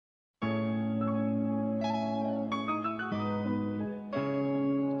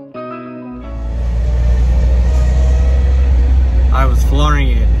flooring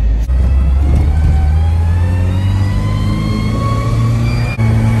it.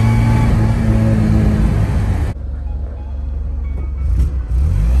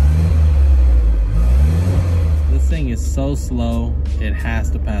 This thing is so slow, it has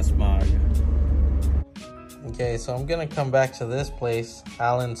to pass smog. Okay, so I'm gonna come back to this place,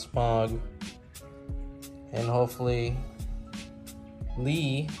 Allen Smog, and hopefully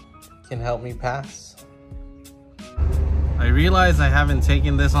Lee can help me pass. I realize I haven't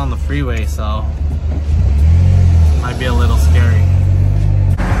taken this on the freeway, so it might be a little scary.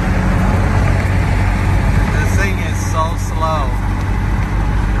 This thing is so slow.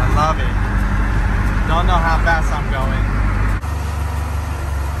 I love it. Don't know how fast I'm going.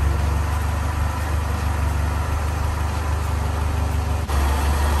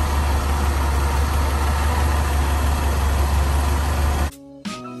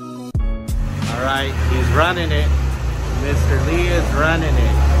 Alright, he's running it. Mr. Lee is running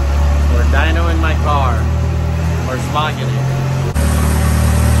it. We're dynoing my car. We're smogging it.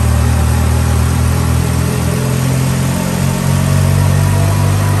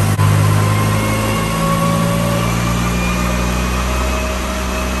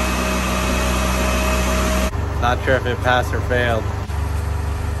 Not sure if it passed or failed.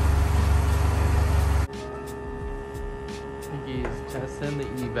 I think he's testing the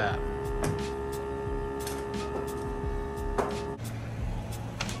evap.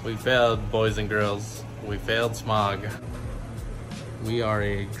 We failed, boys and girls. We failed smog. We are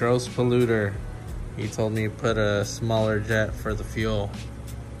a gross polluter. He told me to put a smaller jet for the fuel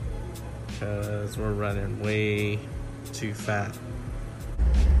because we're running way too fat.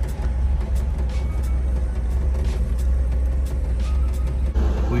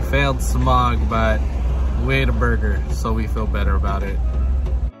 We failed smog, but we ate a burger, so we feel better about it.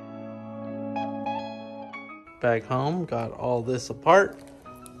 Back home, got all this apart.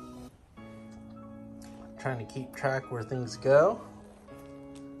 Trying to keep track where things go.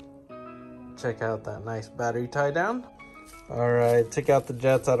 Check out that nice battery tie down. All right, took out the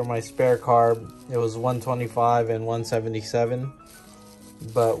jets out of my spare carb. It was 125 and 177,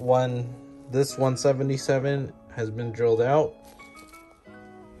 but this 177 has been drilled out,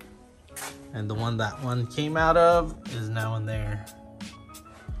 and the one that one came out of is now in there.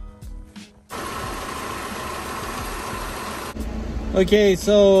 Okay,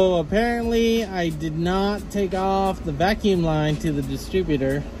 so apparently I did not take off the vacuum line to the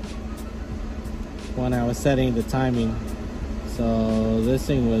distributor when I was setting the timing. So this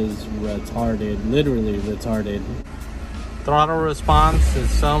thing was retarded, literally retarded. Throttle response is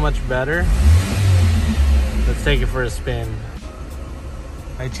so much better. Let's take it for a spin.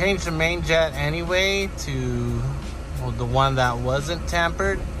 I changed the main jet anyway to the one that wasn't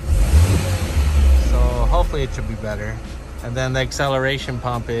tampered. So hopefully it should be better. And then the acceleration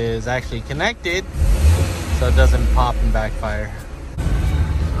pump is actually connected, so it doesn't pop and backfire.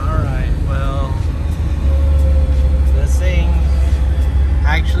 Alright, well, this thing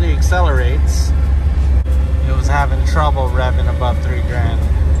actually accelerates. It was having trouble revving above 3 grand.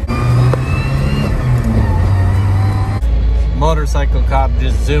 Motorcycle cop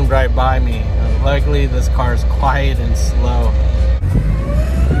just zoomed right by me. Luckily, this car is quiet and slow.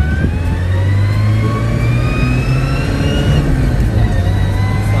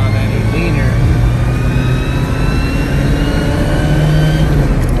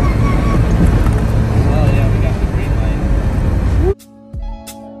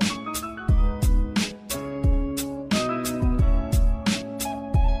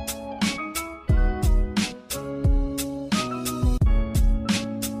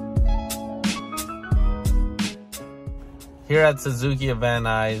 Here at Suzuki of Van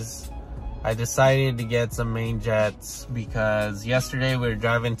Nuys, I decided to get some main jets because yesterday we were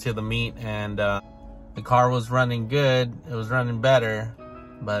driving to the meet and the car was running good, it was running better,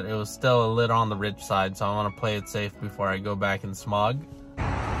 but it was still a little on the rich side, so I want to play it safe before I go back and smog.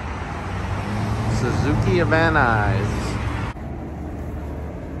 Suzuki of Van Nuys.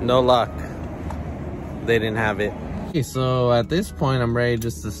 No luck. They didn't have it. Okay, so at this point I'm ready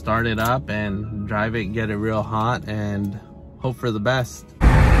just to start it up and drive it, get it real hot, and hope for the best.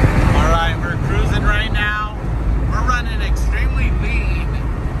 Alright, we're cruising right now. We're running extremely lean.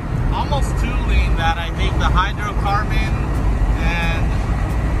 Almost too lean that I think the hydrocarbon and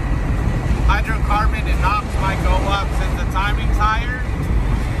NOx might go up since the timing's higher.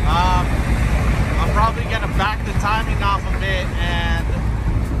 I'm probably gonna back the timing off a bit and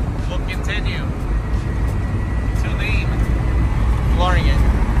we'll continue. Too lean. Flooring it.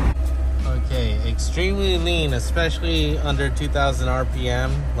 Okay, extremely lean, especially under 2000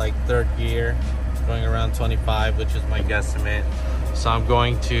 RPM, like third gear, going around 25, which is my guesstimate. So I'm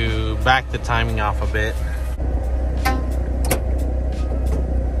going to back the timing off a bit.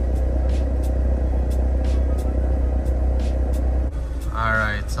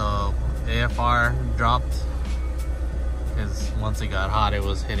 Alright, so AFR dropped because once it got hot it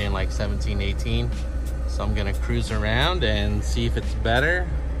was hitting like 17, 18. So I'm gonna cruise around and see if it's better,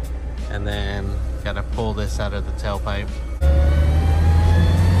 and then gotta pull this out of the tailpipe.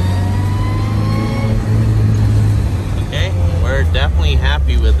 Okay, we're definitely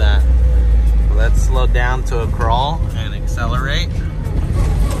happy with that. Let's slow down to a crawl and accelerate.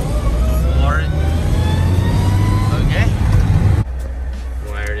 Floor it. Okay.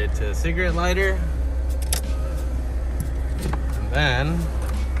 Wired it to a cigarette lighter. And then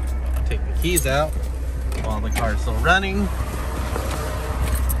take the keys out while the car's still running.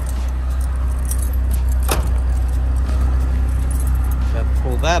 Got to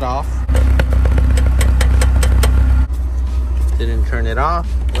pull that off. Didn't turn it off.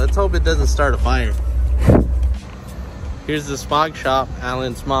 Let's hope it doesn't start a fire. Here's the Smog shop,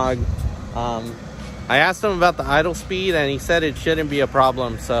 Alan Smog. I asked him about the idle speed and he said it shouldn't be a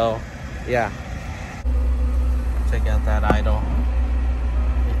problem, so yeah. Check out that idle.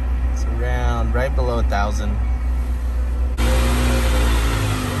 It's around right below 1,000.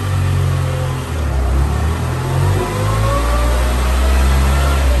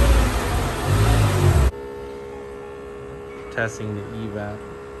 Testing the evap,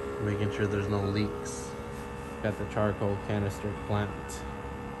 making sure there's no leaks. Got the charcoal canister clamped.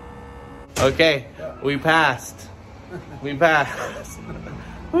 Okay, we passed. We passed.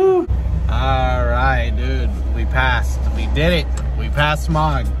 Woo. All right, dude, we passed. We did it. We passed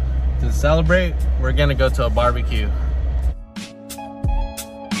Smog. To celebrate, we're gonna go to a barbecue.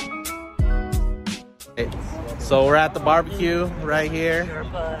 So we're at the barbecue right here.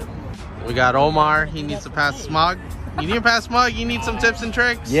 We got Omar. He needs to pass Smog. You need to pass Smog? You need some tips and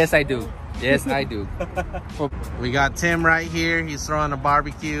tricks? Yes, I do. Yes, I do. We got Tim right here. He's throwing a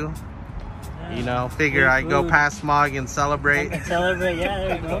barbecue. You know, figure I'd go past Smog and celebrate. Celebrate, yeah,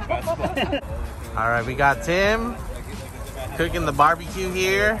 there you go. All right, we got Tim cooking the barbecue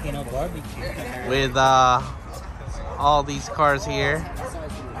here with all these cars here.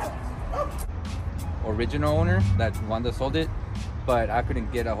 Original owner, that one that sold it, but I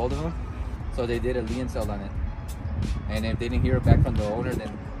couldn't get a hold of him, so they did a lien sale on it. And if they didn't hear back from the owner,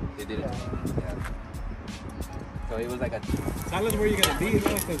 then they did it. Yeah. So it was like a... Tell us where you're going to be,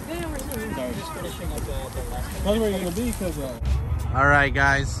 man. Yeah, we're just finishing up the last Tell us where you're going to be, because... All right,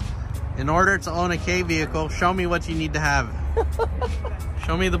 guys. In order to own a K vehicle, show me what you need to have.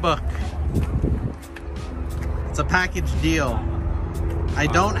 Show me the book. It's a package deal. I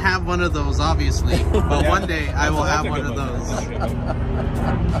don't have one of those, obviously, but one day I will have one of those.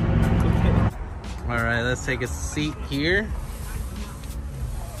 All right, let's take a seat here.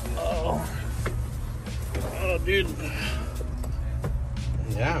 Oh, dude.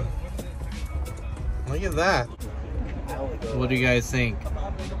 Yeah. Look at that. What do you guys think?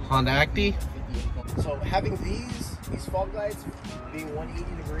 Honda Acti? So having these fog lights being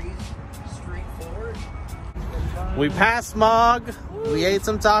 180 degrees straight forward. We passed Smog, we ate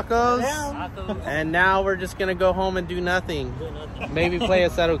some tacos, and now we're just gonna go home and do nothing. Maybe play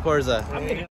Assetto Corsa.